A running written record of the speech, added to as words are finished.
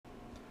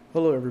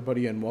Hello,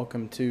 everybody, and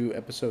welcome to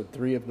episode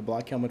 3 of the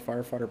Black Helmet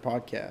Firefighter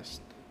podcast.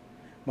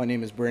 My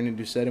name is Brandon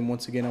Doucette, and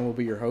once again, I will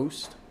be your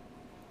host.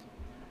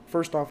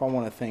 First off, I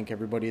want to thank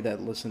everybody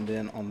that listened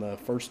in on the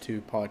first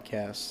 2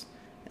 podcasts,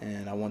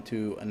 and I want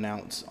to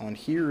announce on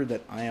here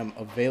that I am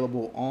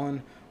available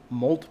on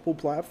multiple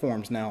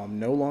platforms now. I'm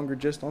no longer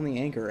just on the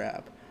Anchor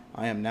app.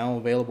 I am now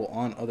available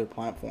on other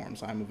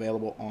platforms. I'm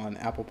available on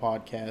Apple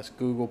Podcasts,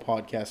 Google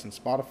Podcasts, and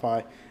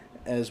Spotify,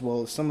 as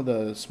well as some of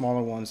the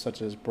smaller ones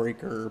such as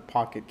Breaker,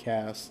 Pocket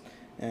Cast,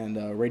 and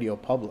Radio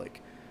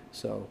Public.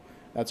 So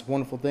that's a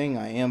wonderful thing.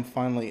 I am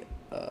finally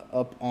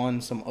up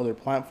on some other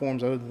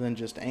platforms other than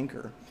just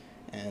Anchor.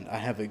 And I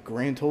have a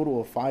grand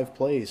total of 5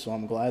 plays, so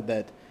I'm glad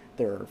that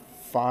there are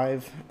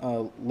 5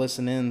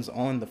 listen-ins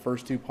on the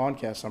first 2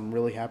 podcasts. I'm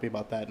really happy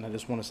about that, and I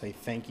just want to say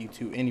thank you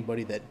to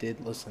anybody that did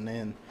listen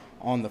in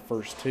on the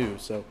first 2.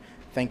 So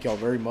thank y'all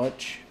very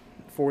much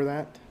for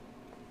that.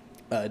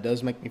 It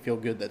does make me feel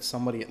good that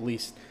somebody at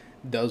least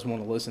does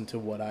want to listen to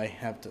what I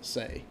have to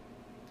say.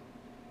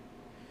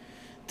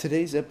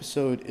 Today's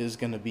episode is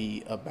going to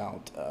be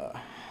about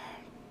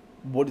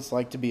what it's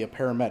like to be a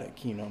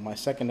paramedic. My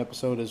second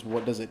episode is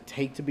what does it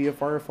take to be a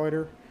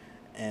firefighter,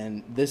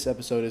 and this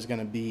episode is going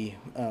to be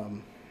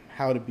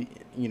how to be,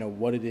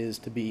 what it is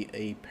to be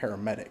a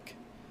paramedic.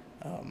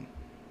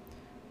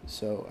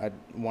 So I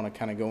want to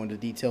kind of go into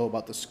detail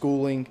about the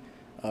schooling,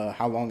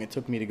 how long it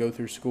took me to go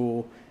through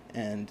school,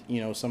 and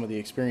some of the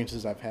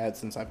experiences I've had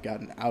since I've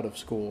gotten out of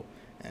school.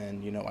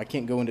 And I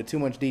can't go into too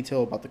much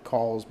detail about the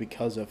calls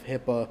because of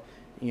HIPAA,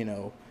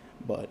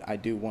 but I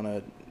do want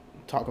to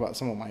talk about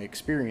some of my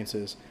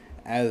experiences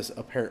as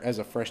a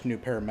fresh new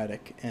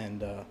paramedic,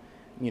 and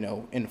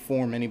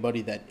inform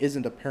anybody that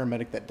isn't a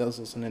paramedic that does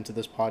listen into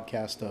this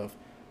podcast of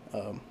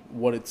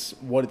what it's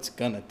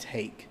gonna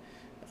take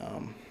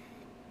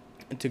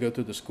to go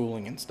through the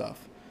schooling and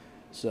stuff.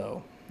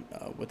 So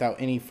without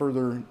any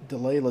further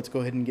delay, let's go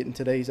ahead and get in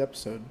today's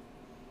episode.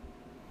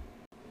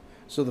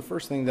 So the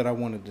first thing that I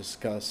want to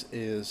discuss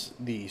is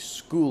the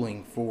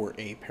schooling for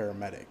a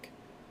paramedic.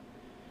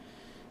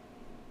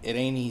 It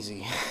ain't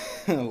easy.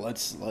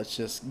 Let's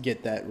just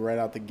get that right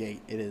out the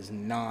gate. It is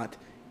not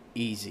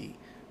easy.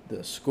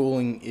 The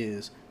schooling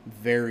is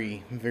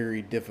very,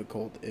 very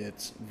difficult.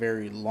 It's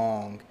very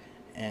long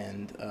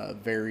and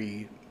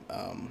very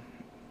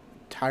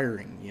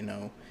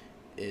tiring.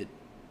 It,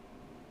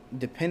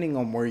 depending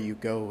on where you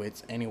go,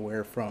 it's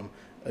anywhere from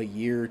a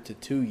year to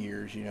 2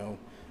 years.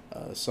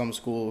 Some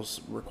schools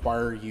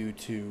require you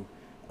to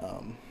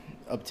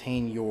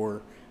obtain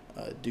your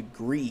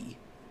degree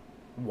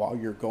while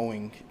you're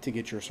going to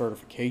get your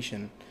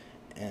certification,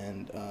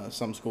 and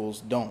some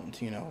schools don't.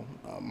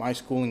 My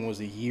schooling was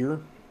a year,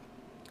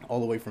 all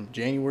the way from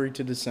January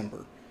to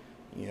December.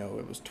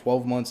 It was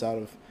 12 months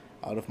out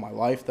of my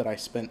life that I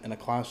spent in a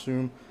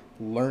classroom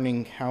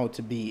learning how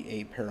to be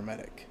a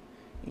paramedic.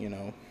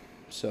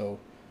 So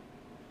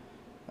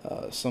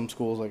some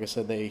schools, like I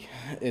said,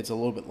 it's a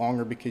little bit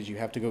longer because you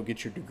have to go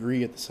get your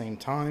degree at the same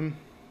time.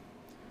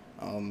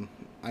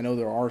 I know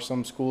there are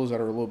some schools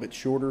that are a little bit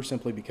shorter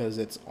simply because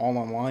it's all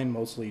online,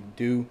 mostly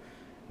do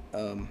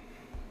at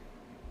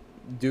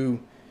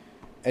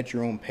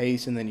your own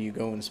pace, and then you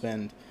go and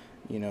spend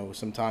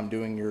some time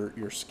doing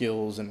your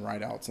skills and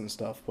write-outs and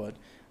stuff. But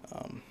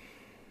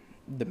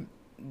the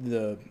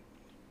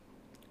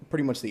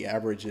pretty much the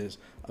average is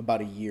about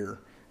a year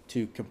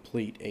to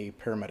complete a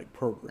paramedic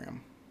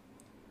program.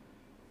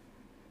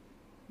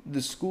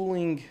 The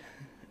schooling,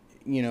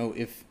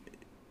 if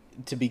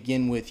to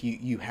begin with,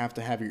 you have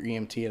to have your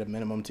EMT at a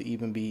minimum to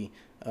even be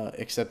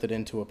accepted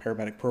into a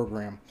paramedic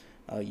program.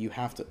 You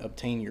have to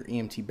obtain your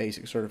EMT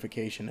basic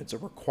certification. It's a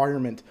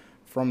requirement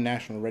from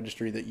National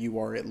Registry that you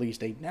are at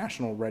least a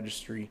National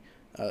Registry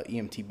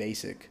EMT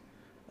basic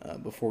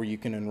before you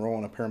can enroll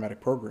in a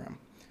paramedic program.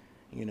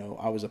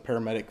 I was a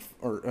paramedic,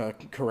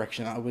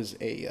 I was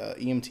a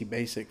EMT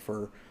basic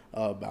for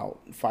about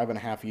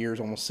 5.5 years,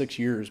 almost 6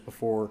 years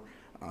before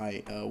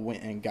I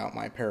went and got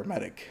my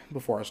paramedic,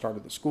 before I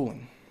started the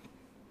schooling.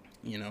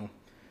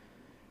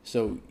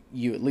 So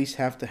you at least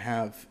have to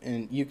have,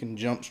 and you can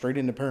jump straight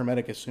into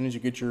paramedic as soon as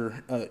you get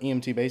your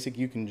EMT basic.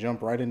 You can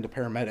jump right into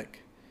paramedic,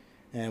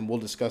 and we'll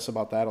discuss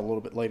about that a little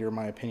bit later,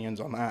 my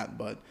opinions on that.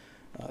 But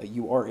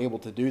you are able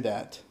to do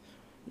that.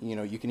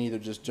 You can either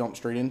just jump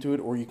straight into it,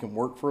 or you can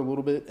work for a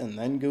little bit and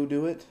then go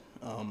do it.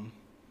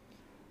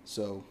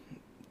 So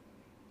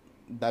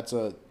that's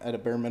at a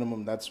bare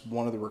minimum, that's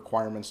one of the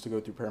requirements to go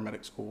through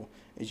paramedic school,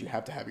 is you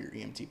have to have your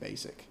EMT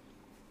basic.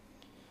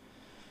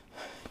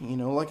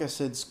 Like I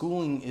said,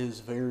 schooling is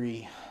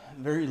very,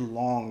 very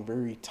long,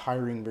 very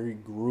tiring, very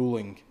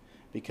grueling,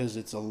 because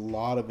it's a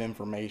lot of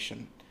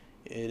information.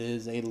 It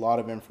is a lot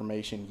of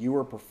information. You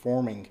are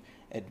performing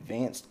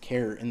advanced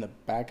care in the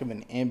back of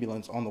an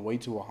ambulance on the way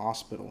to a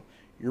hospital.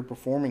 You're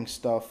performing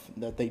stuff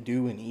that they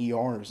do in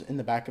ERs in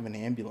the back of an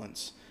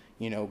ambulance,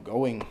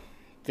 going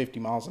 50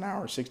 miles an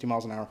hour, 60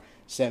 miles an hour,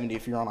 70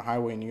 if you're on a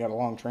highway and you got a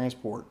long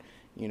transport.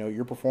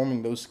 You're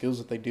performing those skills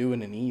that they do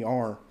in an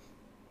ER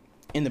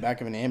in the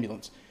back of an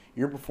ambulance.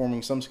 You're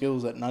performing some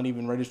skills that not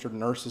even registered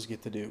nurses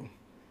get to do.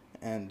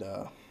 And,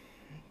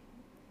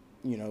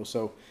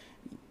 so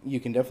you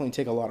can definitely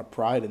take a lot of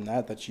pride in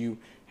that you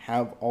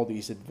have all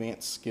these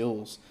advanced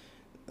skills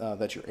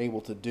that you're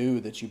able to do,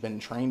 that you've been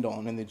trained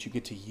on, and that you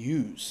get to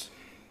use,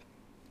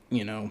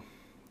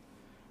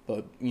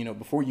 But,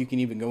 before you can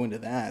even go into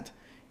that,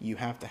 you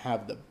have to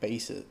have the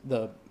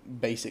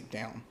basic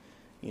down.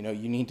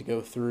 You need to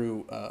go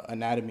through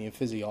anatomy and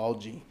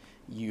physiology.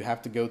 You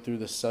have to go through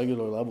the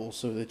cellular level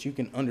so that you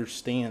can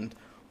understand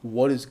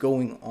what is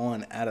going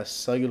on at a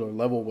cellular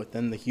level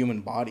within the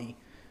human body,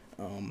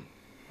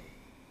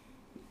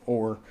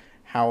 or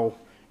how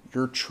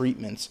your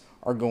treatments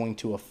are going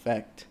to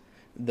affect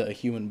the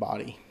human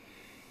body.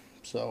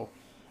 So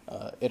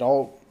it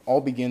all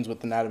begins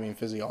with anatomy and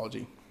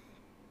physiology.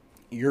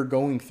 You're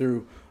going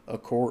through a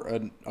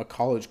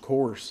college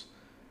course.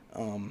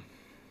 When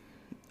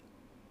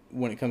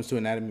it comes to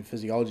anatomy and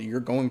physiology, you're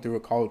going through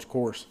a college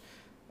course,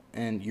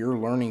 and you're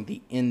learning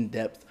the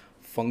in-depth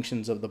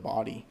functions of the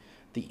body,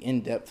 the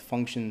in-depth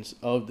functions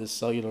of the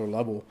cellular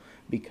level,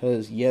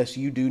 because yes,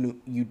 you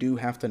do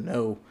have to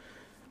know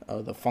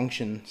the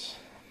functions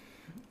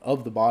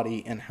of the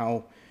body and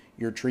how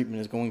your treatment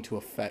is going to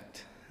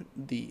affect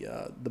the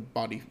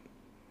body,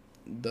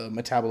 the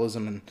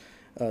metabolism,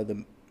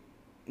 and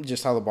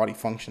just how the body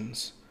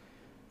functions,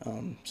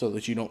 so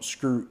that you don't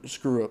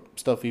screw up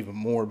stuff even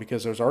more,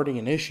 because there's already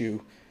an issue.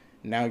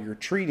 Now you're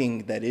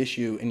treating that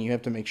issue, and you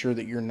have to make sure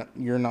that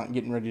you're not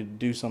getting ready to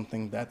do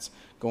something that's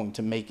going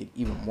to make it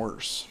even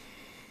worse.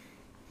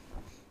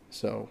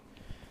 So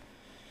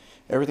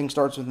everything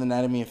starts with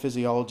anatomy and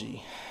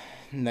physiology.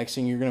 Next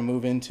thing you're going to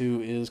move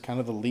into is kind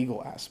of the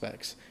legal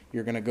aspects.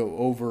 You're going to go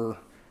over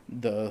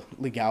the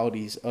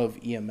legalities of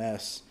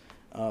EMS,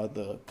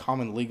 the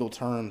common legal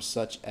terms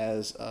such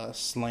as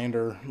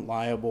slander,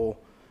 libel,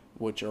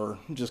 which are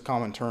just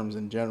common terms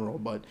in general,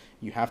 but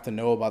you have to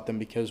know about them,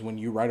 because when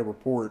you write a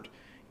report,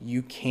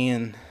 you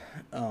can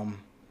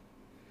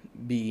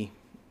be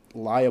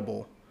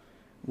liable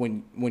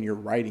when you're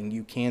writing.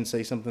 You can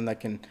say something that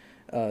can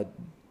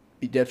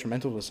be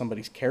detrimental to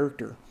somebody's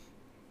character,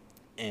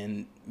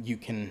 and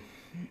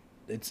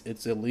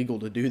it's illegal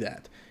to do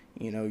that.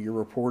 Your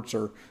reports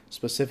are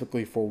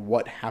specifically for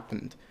what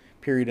happened,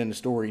 period, end of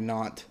story,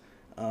 not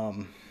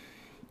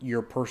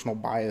your personal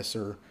bias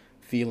or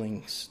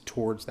feelings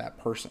towards that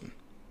person.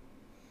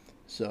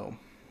 So,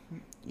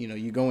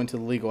 you go into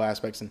the legal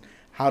aspects and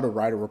how to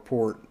write a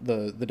report,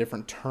 the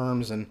different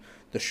terms and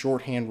the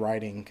shorthand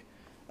writing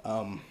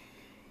that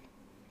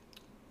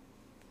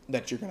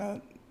you're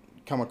going to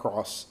come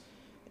across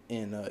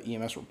in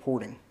EMS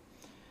reporting.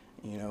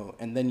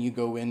 And then you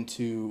go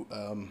into,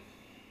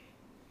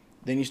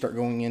 then you start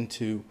going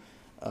into,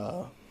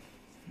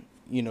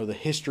 the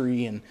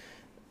history and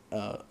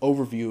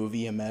overview of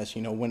EMS,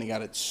 when it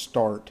got its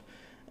start,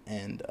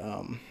 and,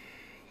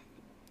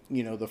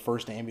 the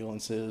first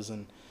ambulances,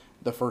 and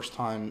the first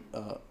time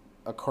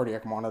a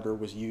cardiac monitor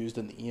was used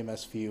in the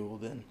EMS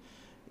field, and,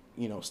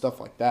 stuff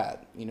like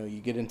that.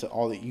 You get into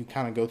all that, you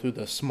kind of go through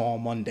the small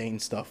mundane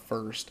stuff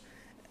first,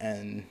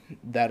 and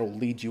that'll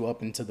lead you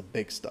up into the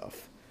big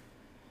stuff.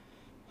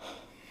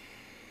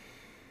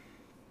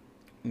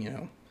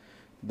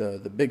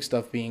 The big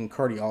stuff being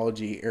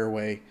cardiology,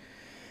 airway.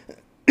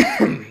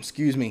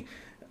 Excuse me,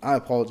 I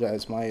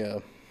apologize.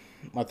 My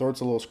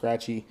throat's a little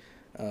scratchy.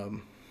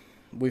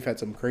 We've had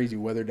some crazy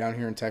weather down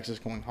here in Texas,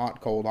 going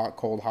hot, cold, hot,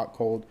 cold, hot,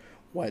 cold,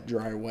 wet,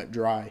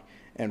 dry.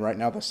 And right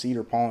now the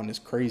cedar pollen is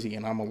crazy,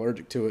 and I'm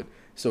allergic to it,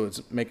 so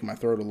it's making my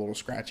throat a little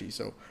scratchy.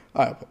 So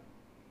I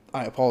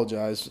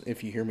apologize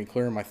if you hear me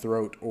clearing my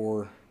throat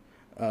or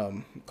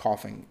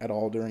coughing at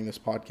all during this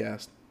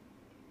podcast.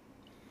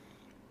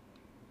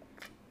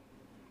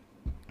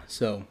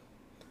 So,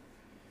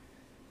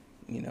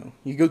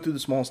 you go through the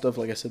small stuff,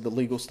 like I said, the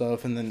legal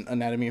stuff, and then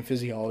anatomy and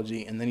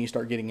physiology, and then you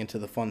start getting into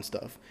the fun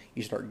stuff.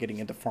 You start getting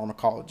into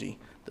pharmacology,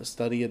 the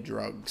study of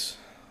drugs.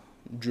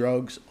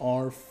 Drugs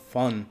are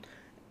fun,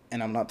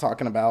 and I'm not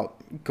talking about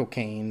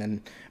cocaine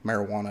and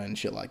marijuana and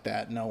shit like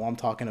that. No, I'm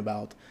talking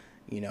about,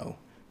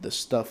 the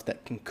stuff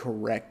that can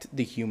correct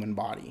the human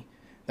body,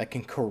 that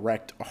can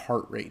correct a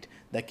heart rate,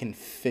 that can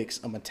fix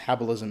a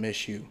metabolism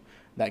issue,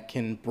 that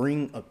can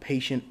bring a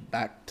patient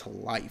back to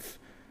life.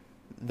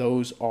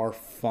 Those are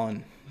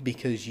fun,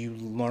 because you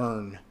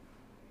learn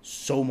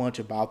so much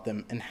about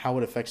them and how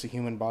it affects the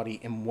human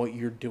body and what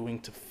you're doing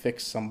to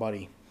fix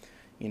somebody.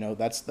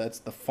 That's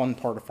the fun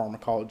part of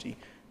pharmacology.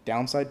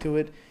 Downside to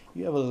it,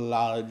 you have a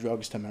lot of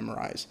drugs to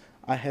memorize.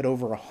 I had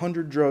over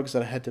 100 drugs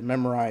that I had to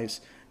memorize,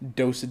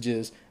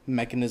 dosages,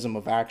 mechanism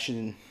of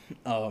action,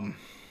 how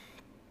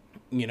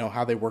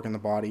they work in the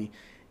body,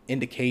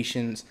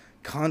 indications,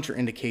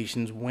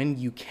 contraindications when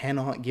you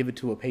cannot give it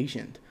to a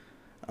patient,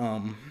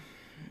 and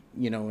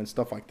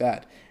stuff like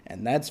that.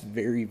 And that's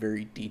very,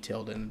 very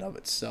detailed in and of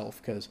itself,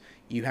 because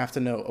you have to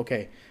know,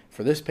 okay,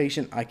 for this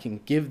patient, I can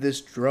give this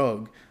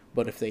drug,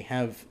 but if they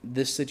have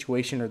this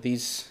situation or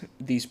these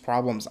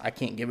problems, I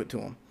can't give it to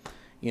them,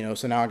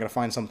 so now I got to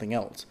find something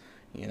else,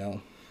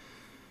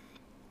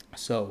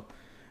 so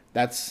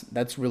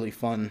that's really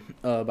fun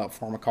about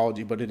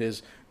pharmacology, but it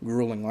is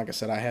grueling. Like I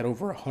said, I had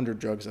over 100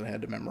 drugs that I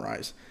had to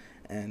memorize,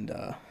 and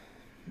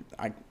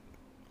I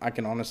I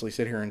can honestly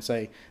sit here and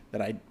say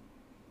that I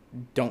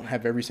don't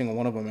have every single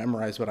one of them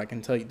memorized, but I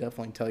can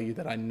definitely tell you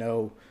that I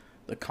know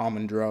the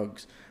common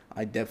drugs.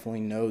 I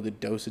definitely know the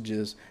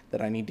dosages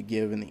that I need to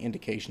give and the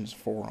indications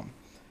for them.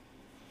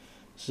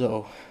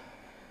 So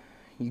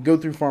you go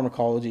through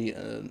pharmacology.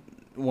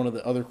 One of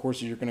the other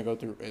courses you're going to go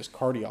through is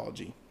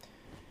cardiology.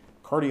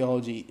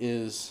 Cardiology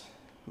is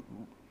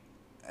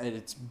at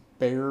its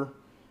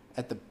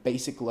at the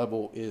basic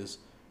level, is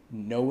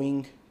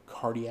knowing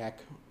cardiac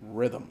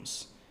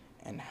rhythms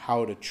and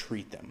how to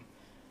treat them,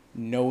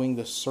 knowing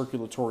the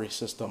circulatory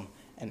system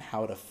and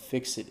how to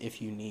fix it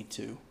if you need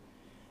to.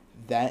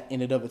 That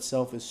in and of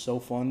itself is so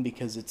fun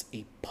because it's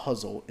a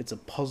puzzle. It's a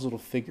puzzle to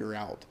figure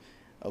out.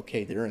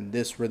 Okay, they're in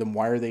this rhythm.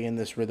 Why are they in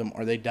this rhythm?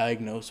 Are they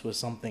diagnosed with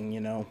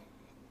something,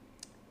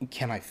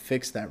 Can I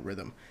fix that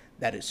rhythm?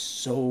 That is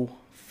so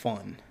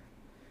fun.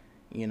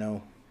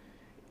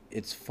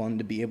 It's fun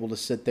to be able to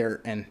sit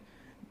there and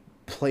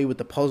play with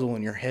the puzzle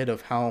in your head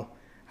of how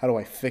do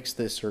I fix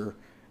this, or,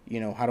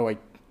 how do I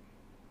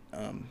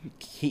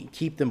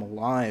keep them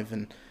alive,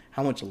 and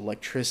how much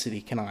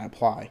electricity can I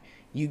apply?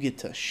 You get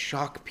to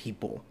shock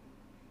people.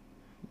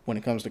 When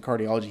it comes to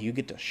cardiology, you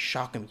get to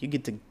shock them. You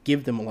get to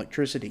give them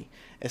electricity.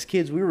 As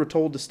kids, we were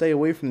told to stay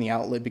away from the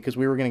outlet because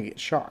we were going to get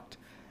shocked.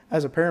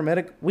 As a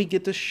paramedic, we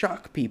get to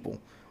shock people.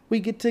 We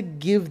get to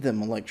give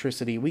them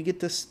electricity. We get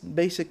to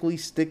basically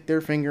stick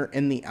their finger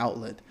in the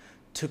outlet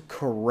to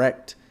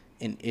correct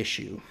an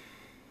issue.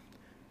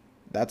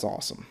 That's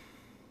awesome.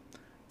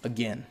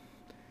 Again,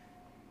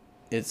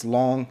 it's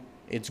long,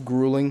 it's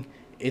grueling,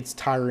 it's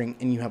tiring,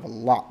 and you have a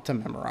lot to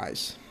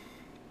memorize.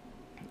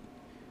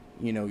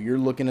 You're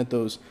looking at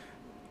those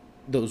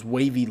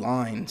wavy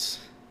lines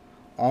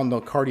on the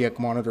cardiac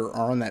monitor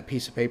or on that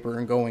piece of paper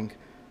and going,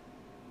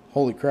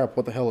 holy crap,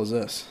 what the hell is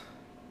this?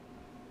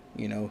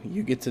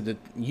 You get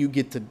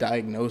to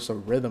diagnose a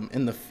rhythm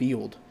in the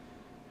field.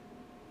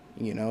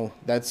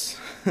 That's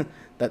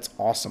that's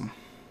awesome.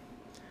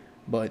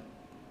 But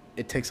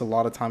it takes a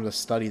lot of time to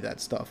study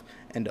that stuff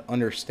and to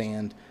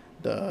understand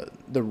the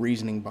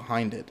reasoning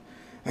behind it.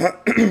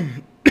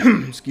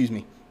 Excuse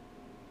me.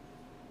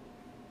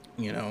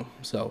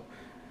 So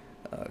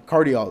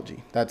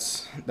cardiology,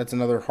 that's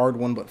another hard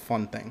one but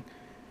fun thing.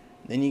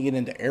 Then you get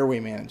into airway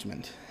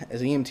management.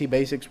 As EMT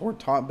basics, we're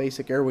taught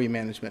basic airway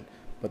management.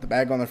 Put the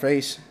bag on their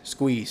face,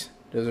 squeeze.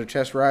 Does their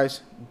chest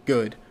rise?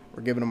 Good.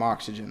 We're giving them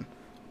oxygen.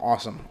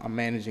 Awesome. I'm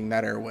managing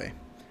that airway.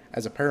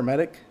 As a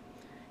paramedic,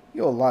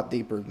 you go a lot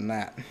deeper than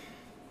that.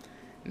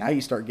 Now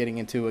you start getting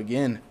into,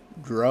 again,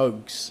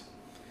 drugs.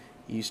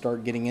 You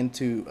start getting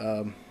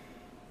into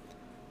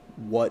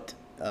what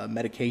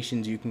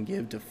medications you can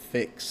give to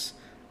fix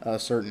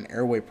certain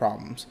airway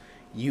problems.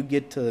 You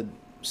get to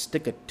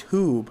stick a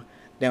tube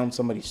down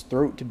somebody's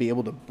throat to be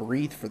able to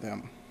breathe for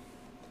them.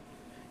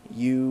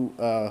 You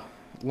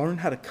learn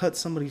how to cut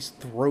somebody's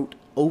throat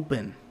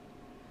open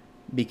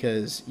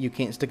because you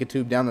can't stick a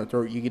tube down their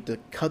throat. You get to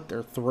cut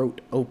their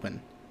throat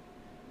open.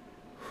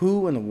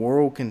 Who in the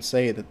world can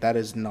say that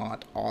is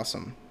not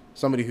awesome?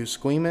 Somebody who's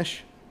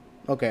squeamish?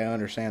 Okay, I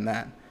understand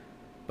that.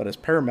 But as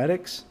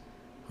paramedics,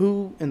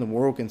 who in the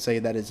world can say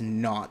that is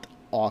not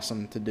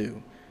awesome to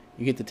do?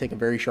 You get to take a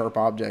very sharp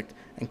object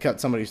and cut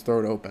somebody's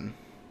throat open.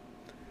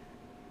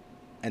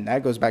 And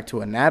that goes back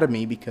to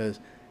anatomy, because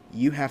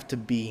you have to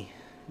be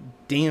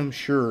damn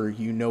sure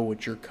you know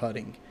what you're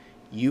cutting.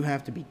 You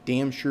have to be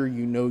damn sure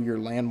you know your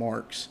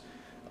landmarks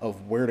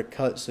of where to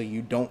cut so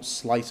you don't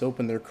slice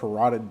open their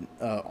carotid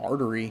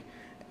artery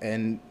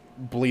and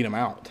bleed them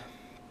out.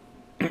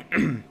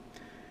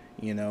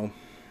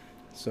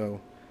 So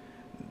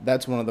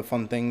that's one of the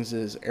fun things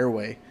is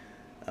airway.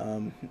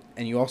 And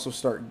you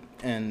also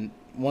and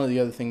one of the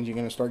other things you're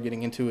going to start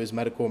getting into is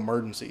medical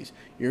emergencies.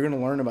 You're going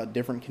to learn about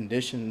different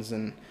conditions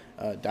and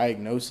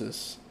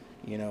diagnosis.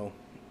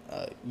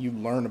 You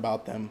learn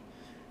about them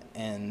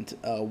and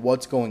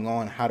what's going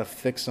on, how to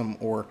fix them,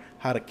 or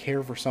how to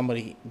care for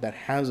somebody that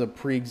has a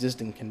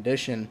pre-existing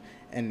condition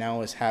and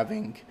now is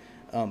having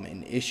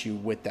an issue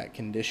with that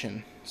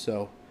condition.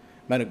 So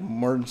medical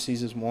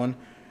emergencies is one.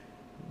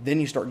 Then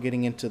you start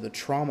getting into the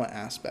trauma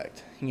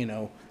aspect,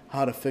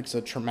 how to fix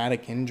a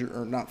traumatic injury,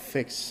 or not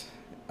fix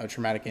a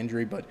traumatic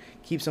injury, but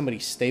keep somebody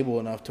stable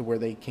enough to where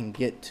they can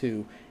get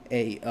to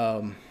a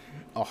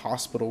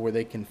hospital where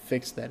they can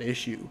fix that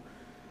issue.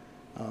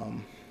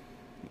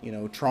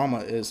 Trauma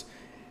is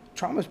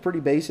pretty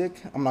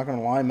basic. I'm not going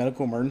to lie.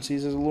 Medical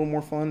emergencies is a little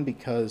more fun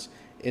because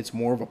it's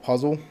more of a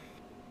puzzle.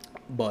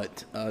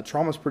 But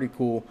trauma is pretty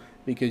cool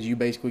because you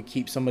basically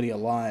keep somebody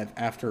alive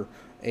after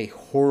a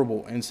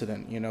horrible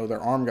incident. Their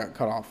arm got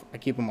cut off. I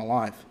keep them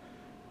alive.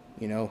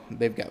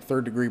 They've got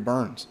third-degree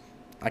burns.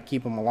 I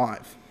keep them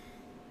alive.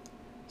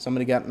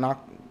 Somebody got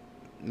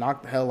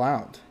knocked the hell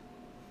out.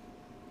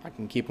 I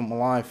can keep them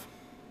alive.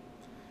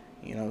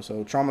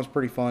 So trauma's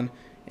pretty fun.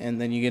 And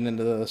then you get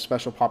into the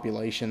special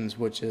populations,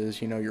 which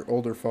is, your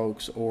older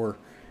folks or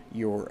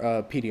your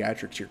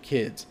pediatrics, your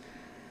kids.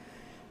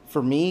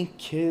 For me,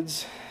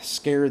 kids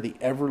scare the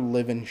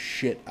ever-living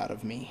shit out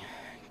of me.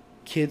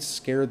 Kids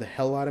scare the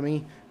hell out of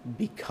me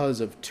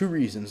because of two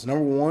reasons.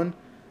 Number one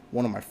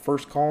of my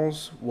first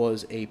calls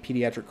was a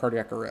pediatric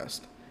cardiac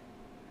arrest.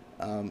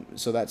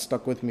 So that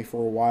stuck with me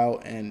for a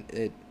while, and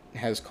it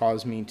has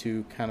caused me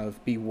to kind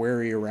of be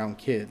wary around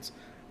kids.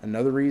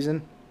 Another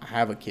reason, I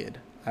have a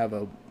kid. I have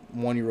a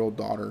 1-year-old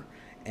daughter,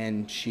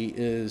 and she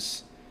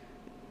is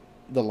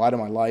the light of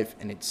my life,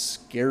 and it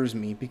scares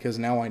me because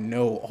now I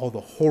know all the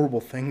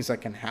horrible things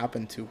that can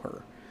happen to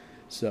her.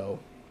 So,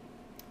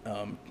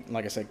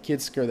 like I said,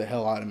 kids scare the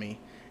hell out of me,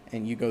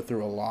 and you go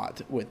through a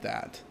lot with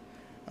that.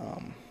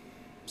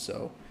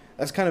 So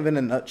that's kind of in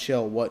a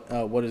nutshell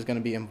what is going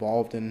to be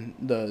involved in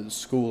the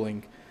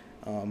schooling.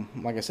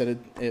 Like I said,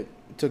 it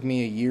took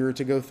me a year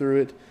to go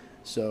through it,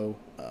 so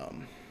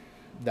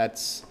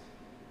that's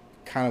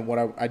kind of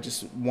what I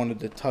just wanted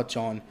to touch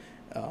on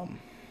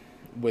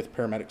with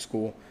paramedic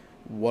school,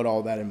 what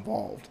all that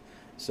involved.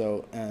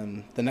 So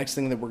the next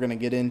thing that we're going to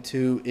get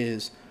into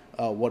is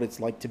what it's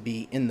like to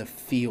be in the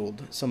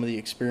field, some of the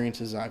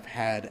experiences I've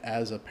had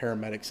as a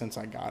paramedic since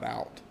I got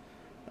out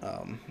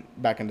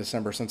back in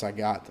December, since I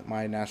got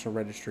my national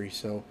registry.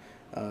 So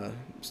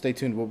stay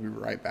tuned. We'll be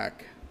right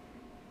back.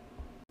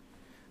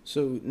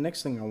 So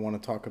next thing I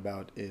want to talk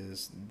about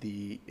is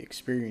the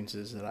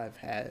experiences that I've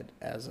had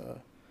as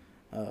a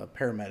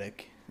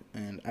paramedic,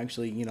 and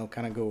actually,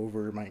 kind of go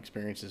over my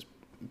experiences,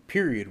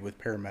 period, with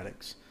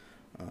paramedics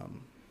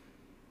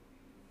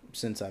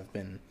since I've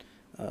been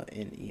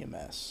in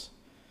EMS.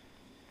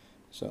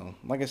 So,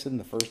 like I said in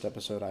the first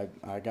episode,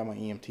 I got my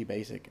EMT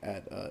basic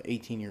at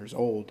 18 years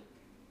old,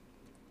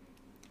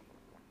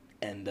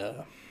 and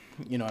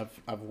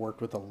I've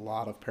worked with a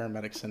lot of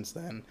paramedics since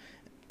then,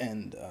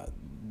 and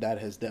that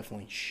has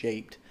definitely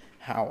shaped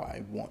how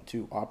I want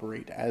to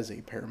operate as a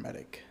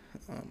paramedic.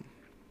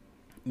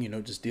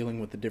 Just dealing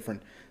with the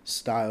different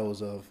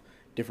styles of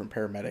different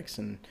paramedics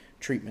and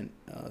treatment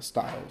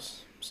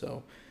styles.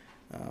 So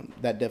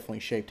that definitely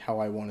shaped how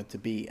I wanted to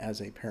be as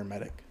a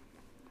paramedic.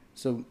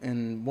 So,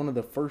 and one of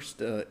the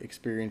first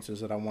experiences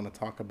that I want to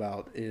talk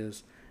about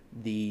is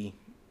the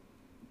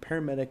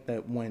paramedic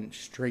that went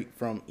straight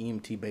from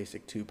EMT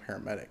basic to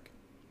paramedic.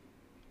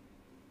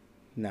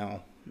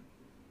 Now,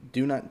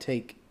 do not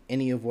take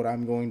any of what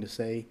I'm going to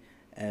say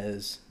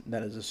as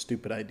that is a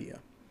stupid idea.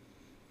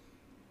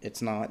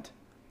 It's not.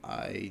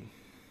 I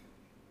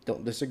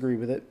don't disagree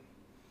with it.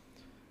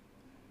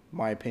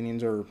 My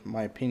opinions are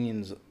my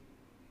opinions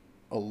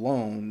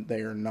alone.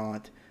 They are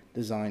not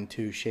designed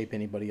to shape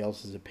anybody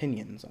else's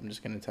opinions. I'm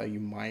just going to tell you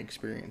my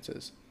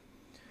experiences.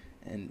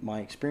 And my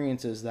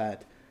experience is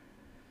that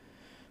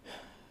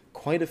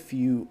quite a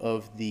few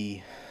of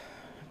the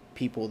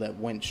people that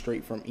went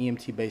straight from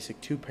EMT basic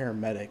to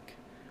paramedic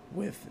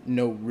with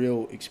no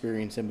real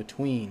experience in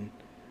between,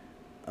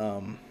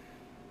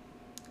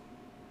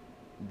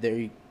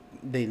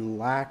 they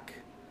lack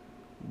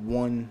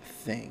one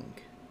thing: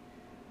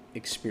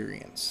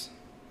 experience.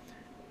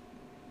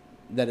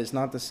 That is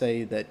not to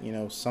say that,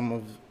 some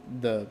of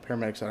the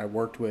paramedics that I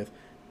worked with,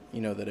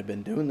 that have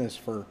been doing this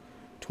for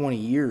 20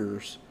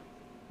 years,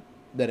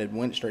 that had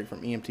went straight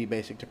from EMT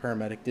basic to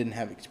paramedic, didn't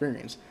have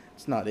experience.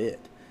 It's not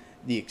it.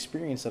 The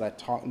experience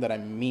that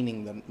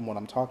what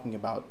I'm talking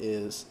about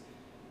is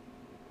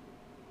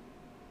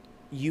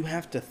you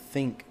have to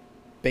think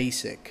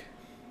basic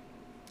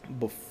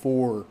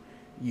before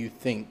you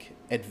think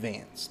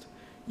advanced.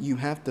 You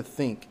have to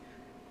think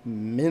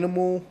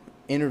minimal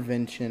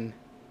intervention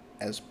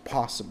as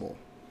possible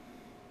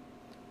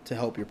to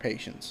help your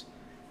patients.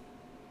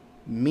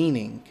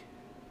 Meaning,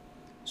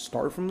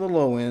 start from the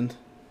low end,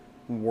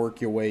 work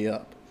your way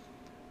up.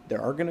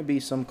 There are going to be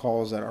some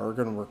calls that are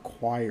going to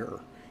require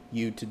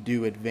you to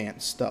do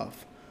advanced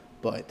stuff,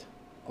 but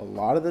a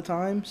lot of the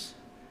times,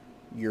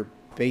 your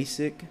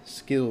basic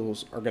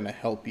skills are going to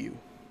help you.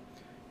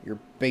 Your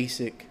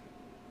basic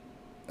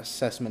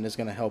assessment is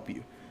going to help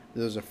you.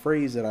 There's a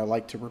phrase that I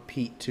like to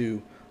repeat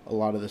to a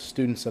lot of the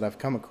students that I've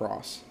come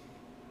across,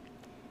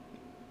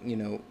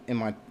 in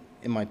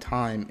my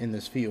time in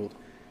this field,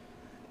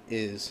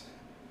 is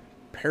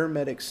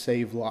paramedics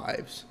save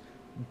lives,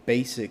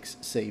 basics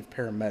save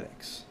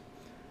paramedics.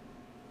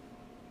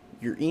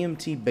 Your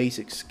EMT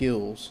basic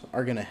skills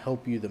are going to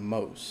help you the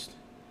most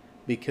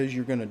because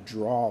you're going to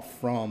draw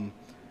from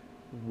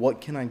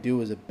what can I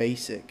do as a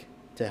basic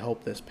to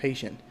help this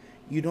patient.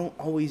 You don't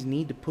always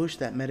need to push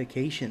that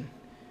medication.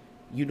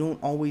 You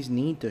don't always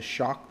need to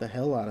shock the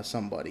hell out of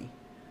somebody.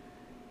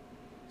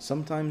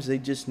 Sometimes they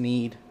just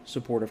need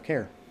supportive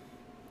care.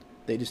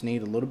 They just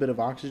need a little bit of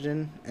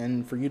oxygen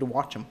and for you to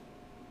watch them.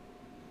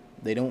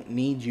 They don't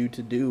need you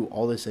to do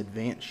all this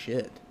advanced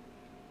shit.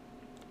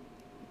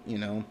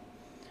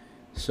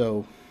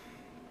 So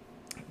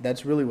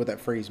that's really what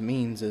that phrase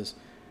means, is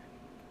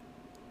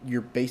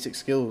your basic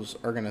skills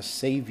are going to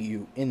save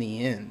you in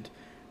the end.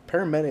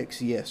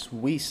 Paramedics, yes,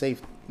 we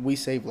save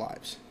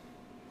lives.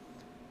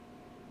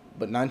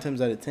 But 9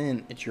 times out of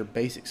 10, it's your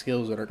basic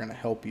skills that are going to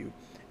help you.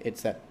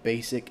 It's that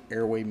basic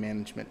airway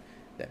management,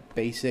 that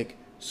basic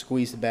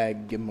squeeze the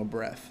bag, give them a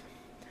breath,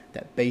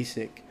 that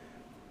basic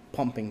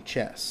pumping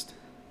chest.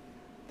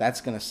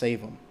 That's going to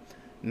save them.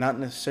 Not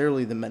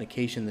necessarily the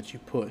medication that you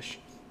push.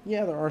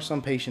 Yeah, there are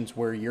some patients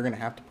where you're going to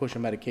have to push a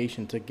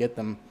medication to get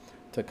them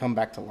to come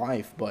back to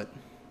life, but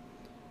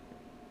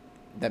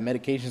that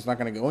medication is not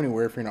going to go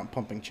anywhere if you're not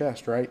pumping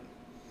chest, right?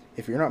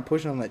 If you're not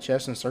pushing on that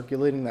chest and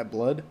circulating that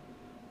blood,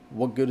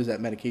 what good is that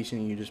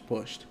medication you just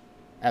pushed?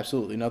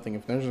 Absolutely nothing.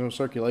 If there's no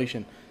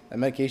circulation, that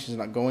medication is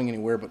not going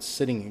anywhere but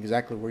sitting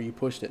exactly where you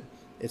pushed it.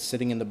 It's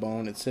sitting in the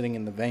bone. It's sitting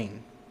in the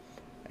vein.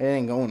 It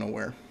ain't going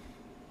nowhere.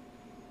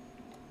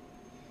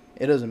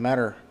 It doesn't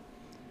matter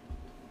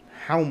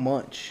how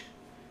much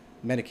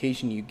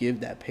medication you give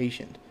that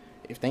patient.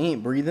 If they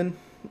ain't breathing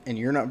and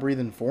you're not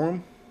breathing for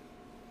them,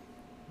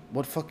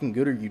 what fucking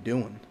good are you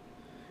doing?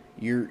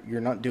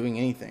 You're not doing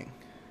anything.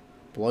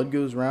 Blood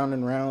goes round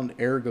and round,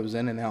 air goes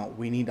in and out.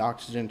 We need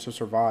oxygen to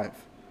survive.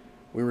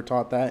 We were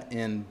taught that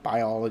in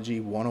Biology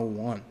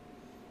 101.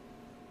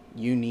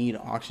 You need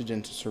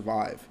oxygen to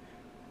survive.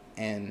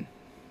 And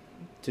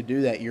to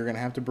do that, you're going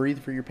to have to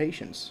breathe for your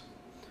patients.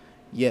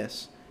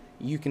 Yes,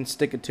 you can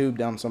stick a tube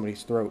down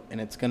somebody's throat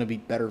and it's going to be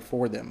better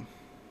for them.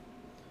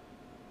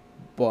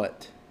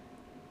 But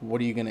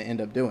what are you going to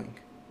end up doing?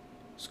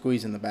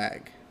 Squeezing the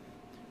bag.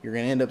 You're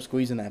going to end up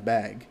squeezing that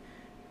bag,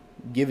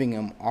 giving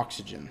them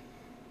oxygen.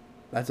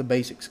 That's a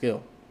basic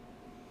skill.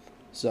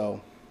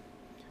 So,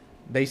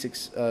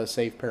 basics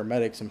save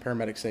paramedics and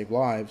paramedics save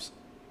lives.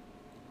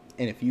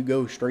 And if you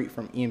go straight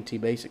from EMT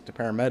basic to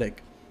paramedic,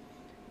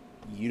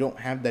 you don't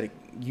have that.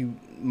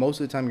 Most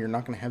of the time, you're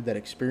not going to have that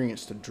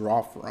experience to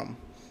draw from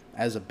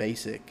as a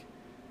basic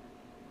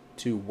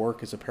to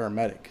work as a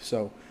paramedic.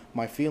 So,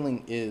 my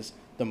feeling is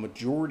the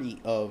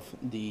majority of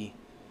the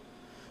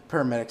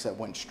paramedics that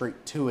went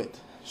straight to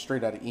it,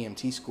 straight out of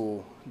EMT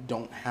school,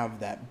 don't have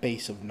that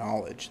base of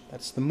knowledge.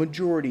 That's the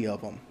majority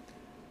of them.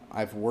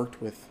 I've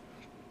worked with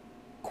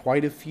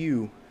quite a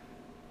few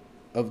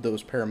of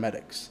those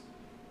paramedics.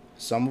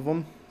 Some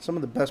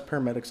of the best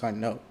paramedics I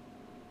know.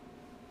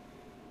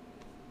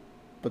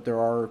 But there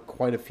are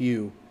quite a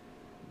few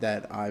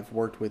that I've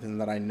worked with and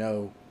that I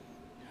know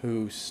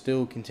who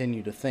still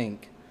continue to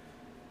think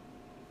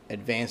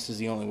advanced is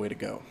the only way to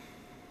go.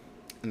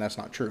 And that's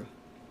not true.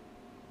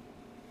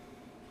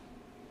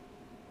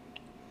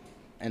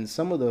 And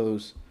some of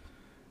those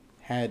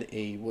had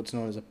what's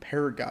known as a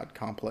paragod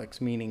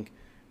complex, meaning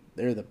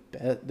they're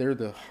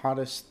the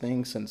hottest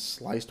thing since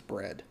sliced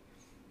bread.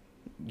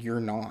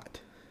 You're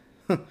not.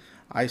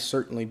 I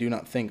certainly do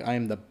not think I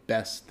am the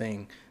best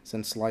thing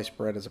since sliced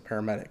bread as a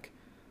paramedic.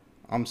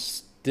 I'm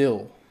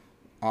still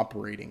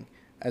operating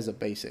as a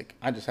basic.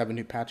 I just have a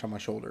new patch on my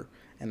shoulder,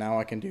 and now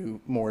I can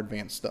do more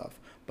advanced stuff.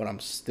 But I'm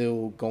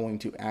still going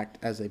to act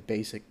as a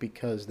basic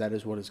because that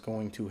is what is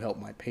going to help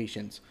my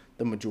patients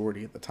the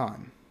majority of the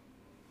time.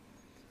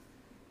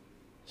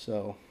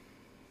 So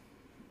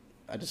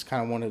I just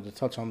kind of wanted to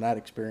touch on that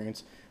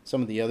experience.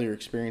 Some of the other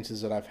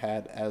experiences that I've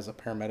had as a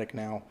paramedic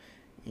now,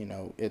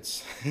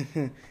 it's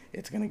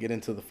it's going to get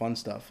into the fun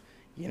stuff.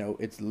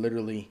 It's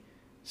literally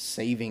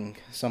saving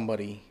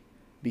somebody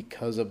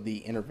because of the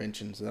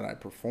interventions that I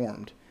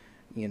performed.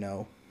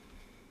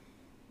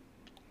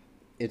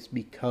 It's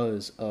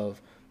because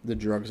of the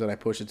drugs that I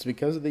push. It's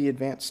because of the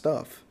advanced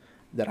stuff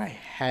that I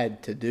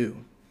had to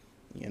do.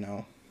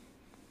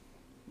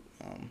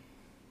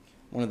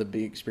 One of the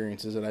big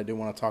experiences that I do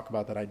want to talk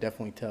about that I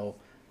definitely tell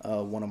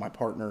one of my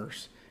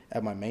partners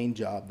at my main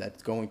job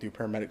that's going through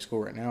paramedic school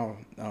right now,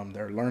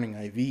 they're learning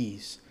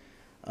IVs.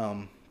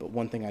 But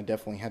one thing I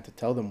definitely had to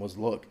tell them was,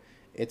 look,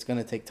 it's going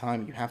to take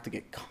time. You have to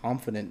get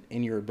confident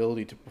in your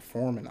ability to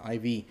perform an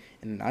IV.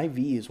 And an IV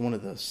is one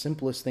of the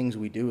simplest things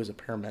we do as a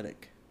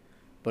paramedic,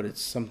 but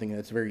it's something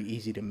that's very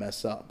easy to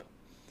mess up.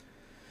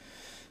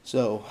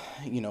 So,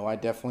 I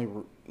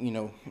definitely,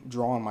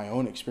 draw on my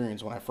own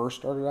experience. When I first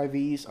started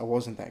IVs, I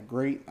wasn't that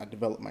great. I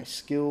developed my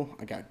skill.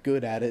 I got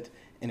good at it.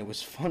 And it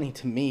was funny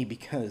to me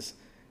because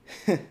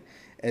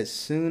as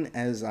soon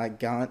as I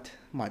got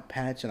my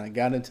patch and I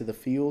got into the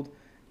field,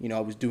 I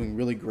was doing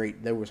really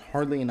great. There was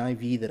hardly an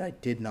IV that I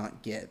did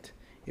not get.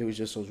 It was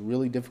just those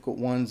really difficult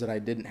ones that I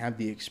didn't have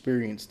the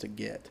experience to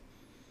get.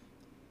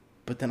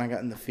 But then I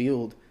got in the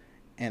field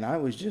and I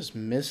was just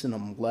missing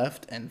them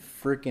left and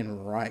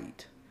freaking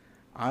right.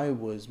 I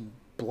was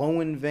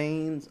blowing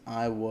veins.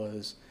 I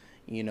was,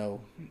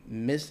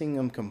 missing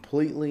them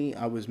completely.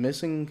 I was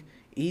missing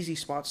easy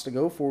spots to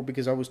go for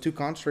because I was too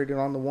concentrated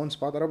on the one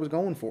spot that I was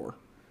going for.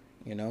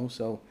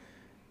 So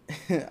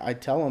I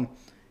tell them,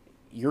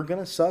 you're going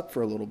to suck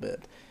for a little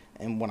bit.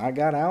 And when I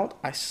got out,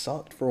 I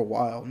sucked for a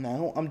while.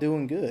 Now I'm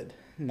doing good.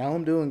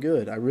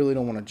 I really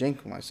don't want to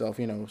jinx myself,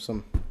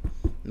 some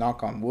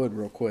knock on wood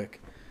real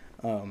quick.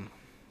 But,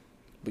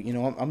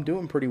 I'm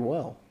doing pretty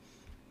well.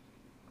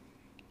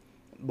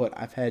 But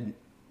I've had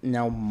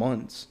now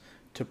months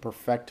to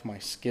perfect my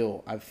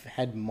skill. I've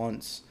had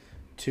months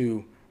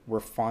to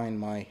refine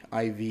my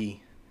IV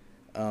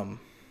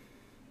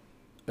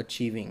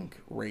achieving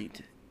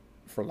rate,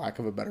 for lack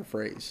of a better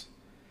phrase.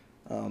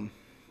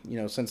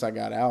 Since I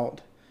got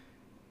out,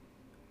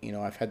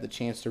 I've had the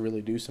chance to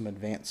really do some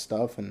advanced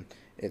stuff, and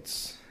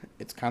it's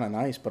it's kind of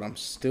nice, but I'm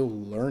still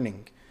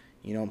learning.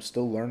 I'm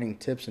still learning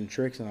tips and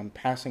tricks, and I'm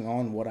passing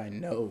on what I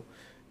know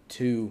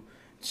to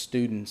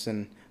students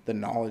and the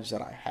knowledge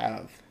that I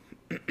have.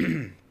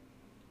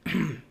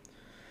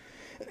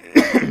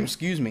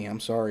 Excuse me, I'm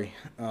sorry.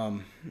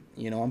 I'm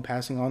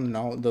passing on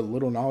the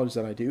little knowledge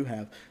that I do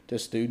have to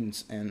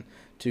students and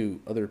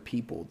to other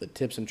people, the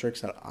tips and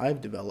tricks that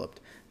I've developed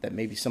that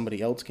maybe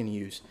somebody else can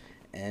use.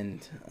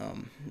 And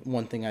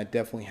one thing I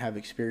definitely have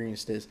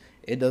experienced is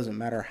it doesn't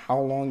matter how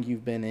long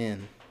you've been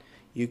in.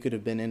 You could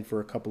have been in for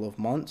a couple of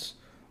months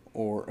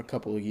or a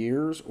couple of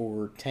years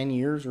or 10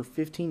 years or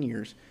 15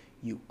 years.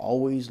 You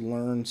always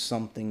learn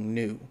something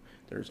new.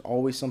 There's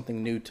always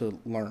something new to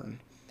learn.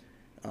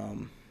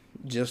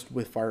 Just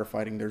with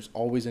firefighting, there's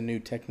always a new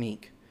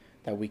technique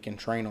that we can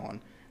train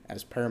on.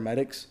 As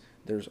paramedics,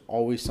 there's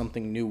always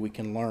something new we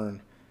can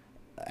learn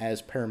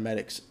as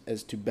paramedics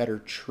as to better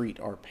treat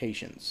our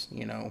patients,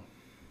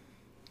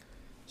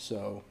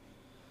 So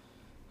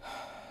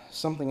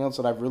something else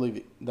that I've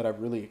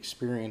really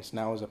experienced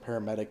now as a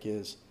paramedic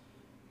is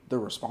the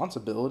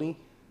responsibility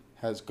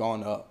has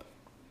gone up.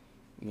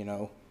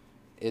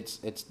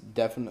 It's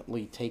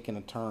definitely taken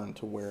a turn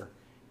to where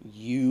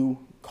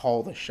you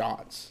call the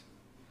shots.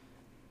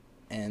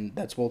 And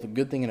that's both a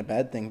good thing and a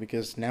bad thing,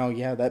 because now,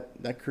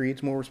 that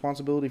creates more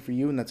responsibility for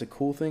you, and that's a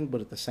cool thing,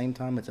 but at the same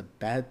time, it's a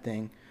bad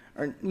thing.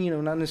 Or,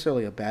 not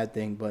necessarily a bad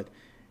thing, but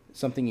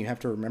something you have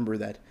to remember,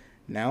 that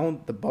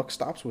now the buck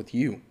stops with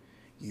you.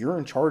 You're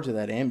in charge of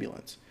that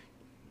ambulance.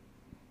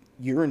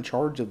 You're in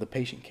charge of the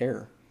patient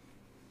care.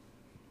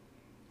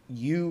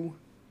 You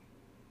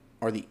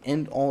are the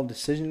end-all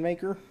decision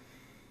maker,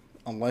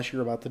 unless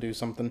you're about to do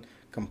something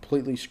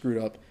completely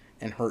screwed up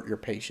and hurt your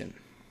patient.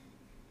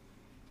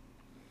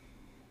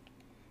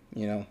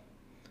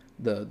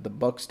 The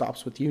buck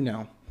stops with you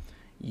now.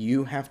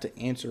 You have to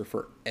answer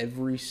for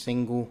every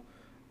single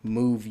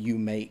move you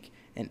make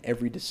and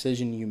every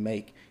decision you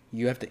make.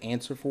 You have to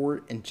answer for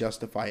it and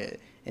justify it.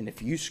 And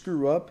if you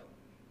screw up,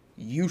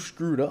 you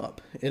screwed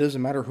up. It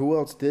doesn't matter who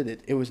else did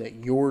it. It was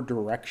at your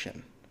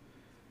direction.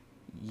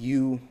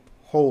 You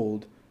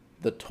hold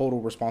the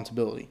total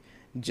responsibility.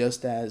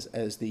 Just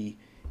as the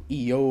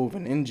EO of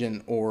an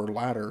engine or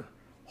ladder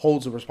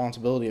holds the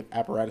responsibility of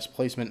apparatus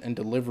placement and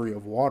delivery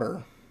of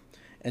water,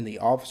 and the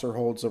officer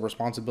holds the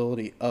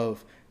responsibility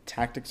of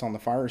tactics on the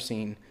fire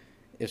scene.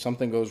 If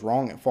something goes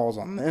wrong, it falls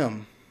on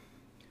them.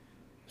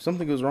 If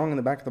something goes wrong in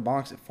the back of the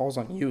box, it falls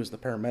on you as the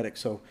paramedic.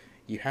 So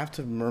you have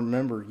to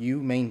remember,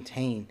 you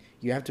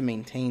have to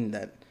maintain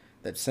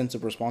that sense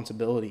of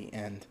responsibility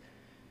and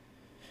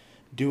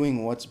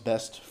doing what's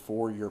best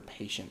for your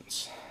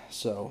patients.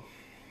 So,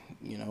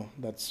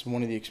 that's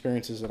one of the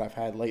experiences that I've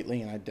had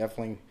lately, and I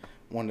definitely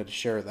wanted to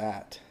share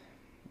that.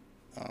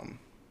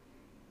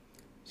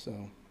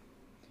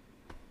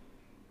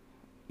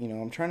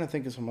 I'm trying to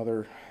think of some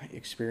other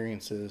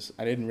experiences.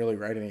 I didn't really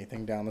write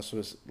anything down. This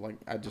was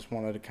I just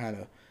wanted to kind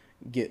of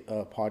get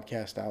a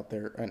podcast out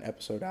there, an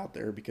episode out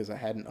there, because I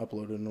hadn't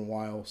uploaded in a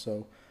while.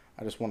 So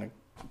I just want to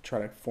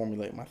try to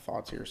formulate my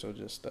thoughts here. So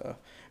just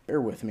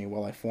bear with me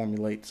while I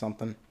formulate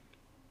something.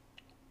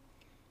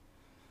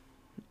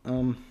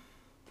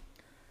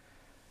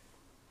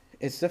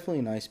 It's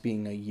definitely nice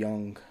being a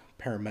young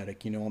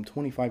paramedic. I'm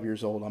 25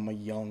 years old. I'm a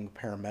young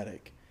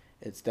paramedic.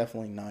 It's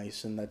definitely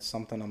nice, and that's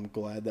something I'm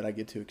glad that I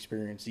get to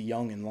experience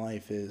young in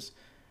life, is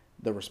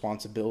the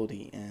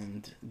responsibility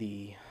and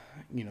the,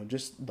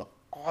 just the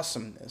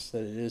awesomeness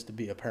that it is to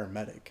be a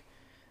paramedic.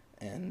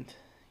 And,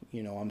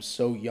 I'm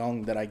so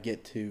young that I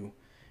get to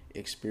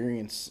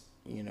experience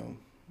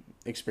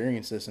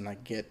this, and I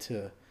get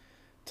to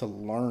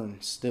learn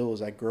still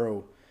as I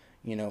grow.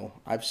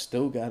 I've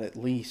still got at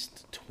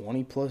least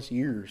 20 plus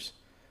years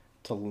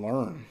to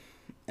learn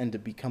and to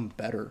become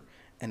better.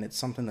 And it's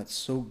something that's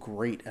so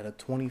great as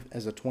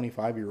a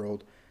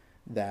 25-year-old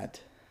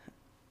that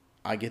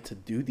I get to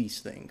do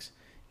these things.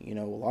 A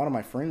lot of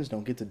my friends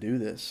don't get to do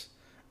this,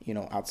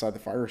 outside the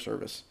fire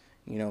service.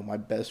 My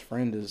best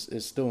friend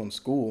is still in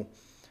school,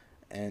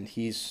 and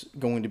he's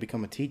going to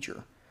become a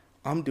teacher.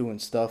 I'm doing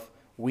stuff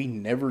we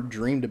never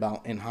dreamed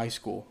about in high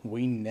school.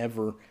 We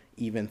never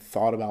even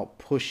thought about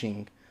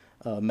pushing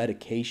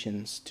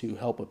medications to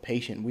help a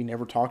patient. We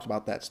never talked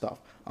about that stuff.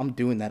 I'm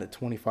doing that at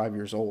 25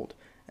 years old.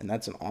 And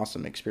that's an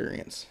awesome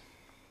experience.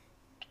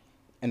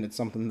 And it's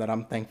something that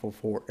I'm thankful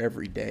for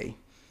every day,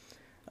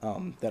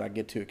 that I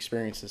get to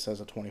experience this as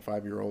a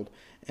 25-year-old,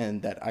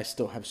 and that I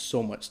still have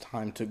so much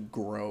time to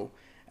grow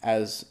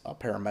as a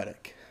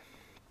paramedic.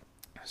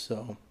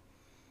 So,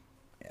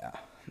 yeah,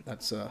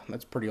 that's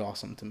pretty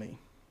awesome to me.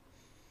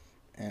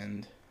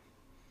 And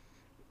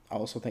I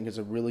also think it's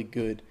a really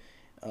good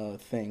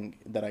thing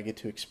that I get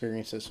to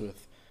experience this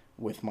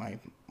with my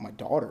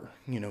daughter.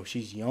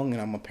 She's young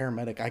and I'm a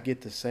paramedic. I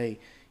get to say,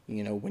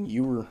 when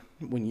you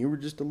were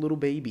just a little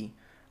baby,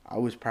 I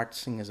was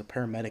practicing as a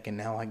paramedic, and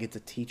now I get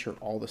to teach her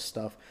all the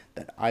stuff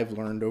that I've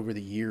learned over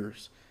the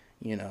years.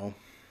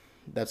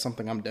 That's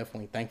something I'm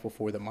definitely thankful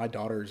for, that my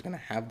daughter is going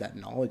to have that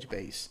knowledge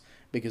base,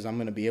 because I'm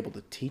going to be able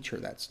to teach her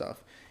that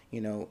stuff.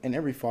 And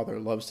every father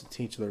loves to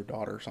teach their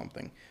daughter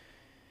something.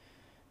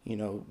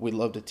 we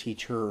love to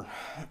teach her,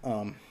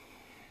 how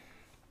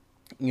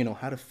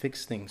to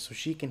fix things so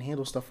she can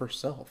handle stuff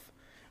herself.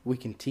 We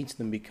can teach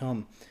them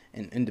become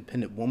an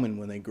independent woman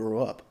when they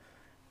grow up.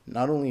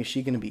 Not only is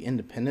she going to be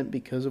independent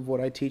because of what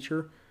I teach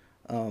her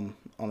on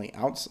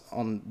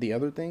the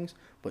other things,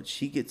 but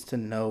she gets to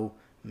know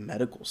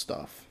medical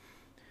stuff.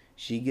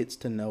 She gets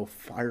to know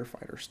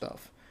firefighter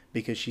stuff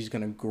because she's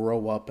going to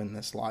grow up in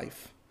this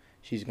life.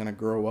 She's going to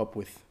grow up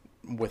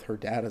with her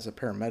dad as a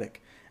paramedic,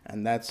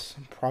 and that's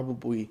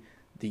probably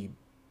the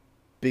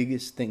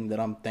biggest thing that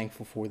I'm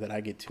thankful for that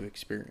I get to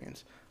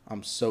experience.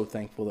 I'm so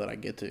thankful that I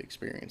get to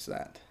experience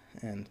that.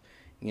 And,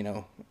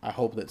 I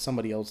hope that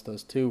somebody else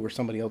does too, or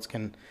somebody else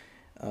can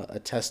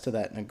attest to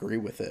that and agree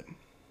with it.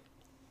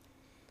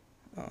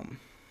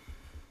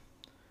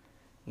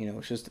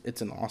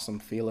 It's an awesome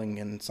feeling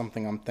and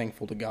something I'm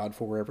thankful to God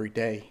for every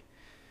day.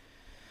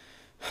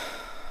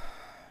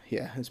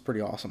 Yeah, it's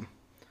pretty awesome.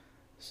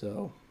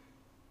 So,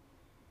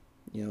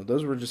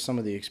 those were just some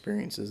of the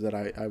experiences that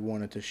I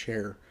wanted to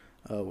share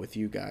with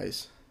you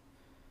guys.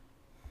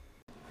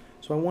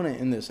 So I want to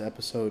end this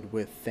episode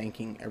with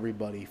thanking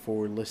everybody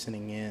for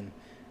listening in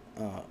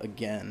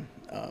again.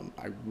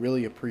 I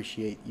really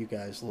appreciate you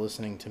guys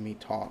listening to me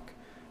talk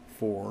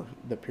for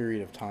the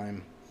period of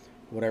time,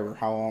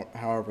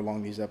 however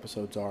long these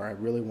episodes are. I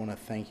really want to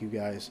thank you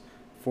guys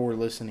for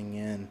listening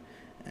in,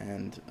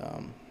 and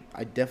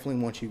I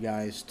definitely want you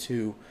guys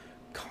to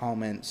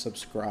comment,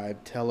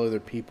 subscribe, tell other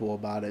people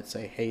about it.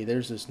 Say, hey,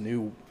 there's this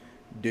new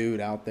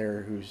dude out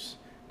there who's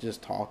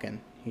just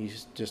talking.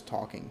 He's just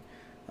talking.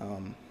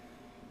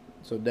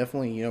 So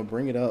definitely,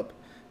 bring it up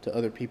to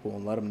other people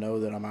and let them know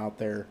that I'm out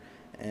there.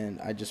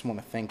 And I just want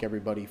to thank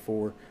everybody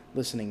for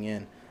listening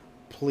in.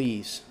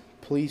 Please,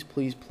 please,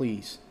 please,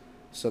 please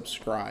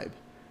subscribe,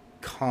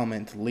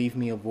 comment, leave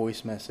me a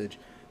voice message,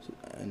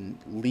 and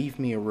leave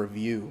me a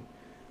review.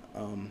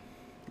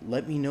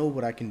 Let me know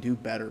what I can do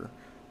better.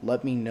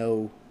 Let me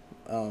know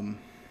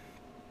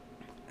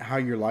how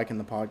you're liking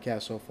the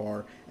podcast so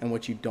far and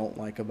what you don't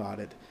like about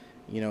it.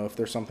 If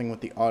there's something with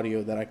the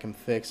audio that I can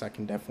fix, I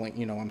can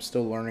definitely, I'm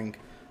still learning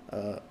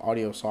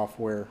audio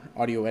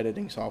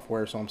editing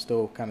software, so I'm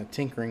still kind of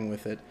tinkering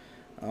with it.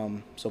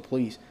 So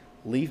please,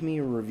 leave me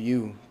a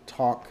review,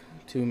 talk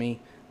to me,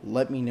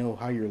 let me know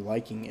how you're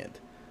liking it,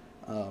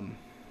 and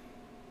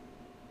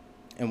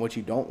what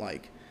you don't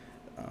like.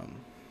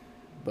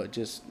 But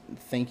just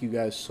thank you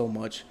guys so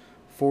much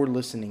for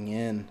listening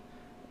in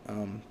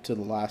to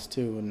the last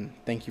two, and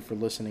thank you for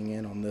listening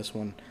in on this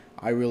one.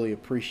 I really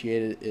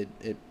appreciate it.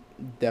 It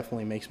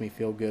definitely makes me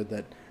feel good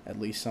that at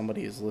least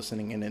somebody is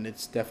listening in, and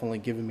it's definitely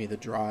given me the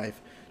drive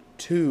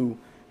to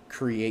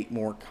create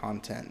more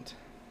content.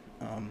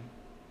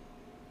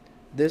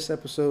 This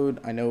episode,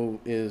 I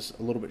know, is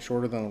a little bit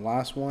shorter than the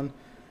last one.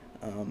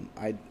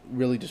 I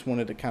really just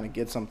wanted to kind of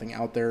get something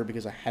out there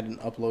because I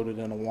hadn't uploaded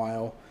in a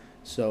while.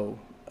 So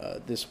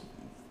this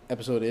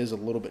episode is a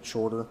little bit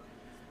shorter.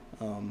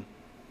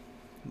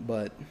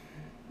 But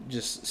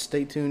just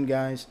stay tuned,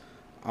 guys.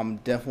 I'm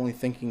definitely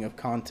thinking of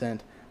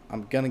content.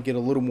 I'm going to get a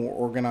little more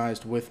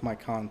organized with my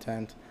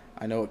content.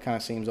 I know it kind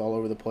of seems all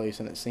over the place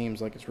and it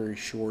seems like it's very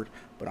short,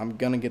 but I'm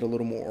going to get a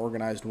little more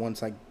organized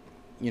once I,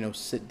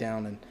 sit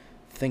down and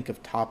think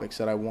of topics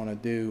that I want to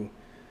do,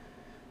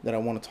 that I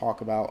want to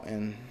talk about.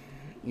 And,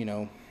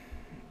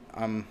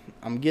 I'm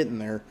getting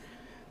there.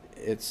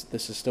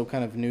 This is still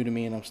kind of new to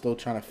me and I'm still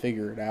trying to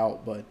figure it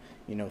out, but,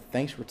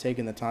 thanks for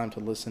taking the time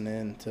to listen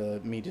in to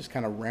me just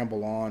kind of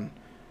ramble on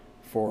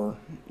for,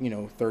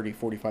 30,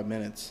 45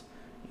 minutes.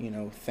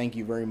 Thank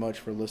you very much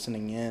for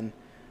listening in.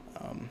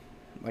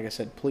 Like I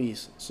said,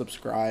 please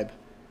subscribe.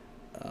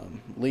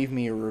 Leave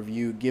me a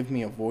review. Give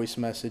me a voice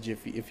message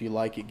if you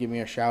like it. Give me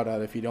a shout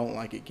out. If you don't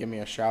like it, give me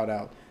a shout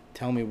out.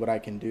 Tell me what I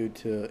can do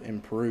to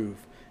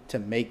improve, to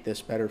make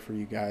this better for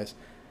you guys.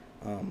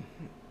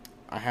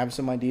 I have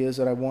some ideas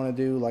that I want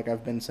to do. Like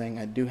I've been saying,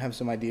 I do have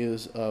some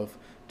ideas of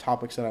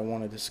topics that I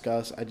want to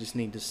discuss. I just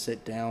need to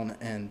sit down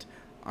and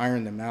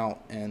iron them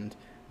out and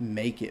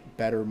make it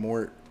better,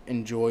 more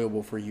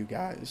enjoyable for you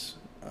guys,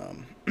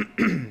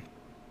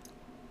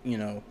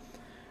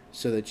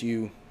 so that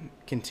you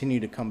continue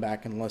to come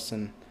back and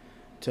listen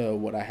to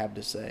what I have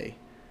to say.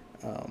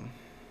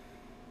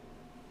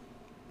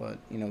 But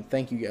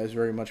thank you guys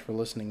very much for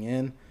listening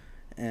in,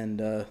 and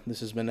this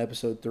has been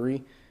episode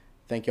 3.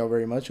 Thank y'all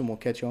very much, and we'll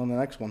catch you on the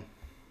next one.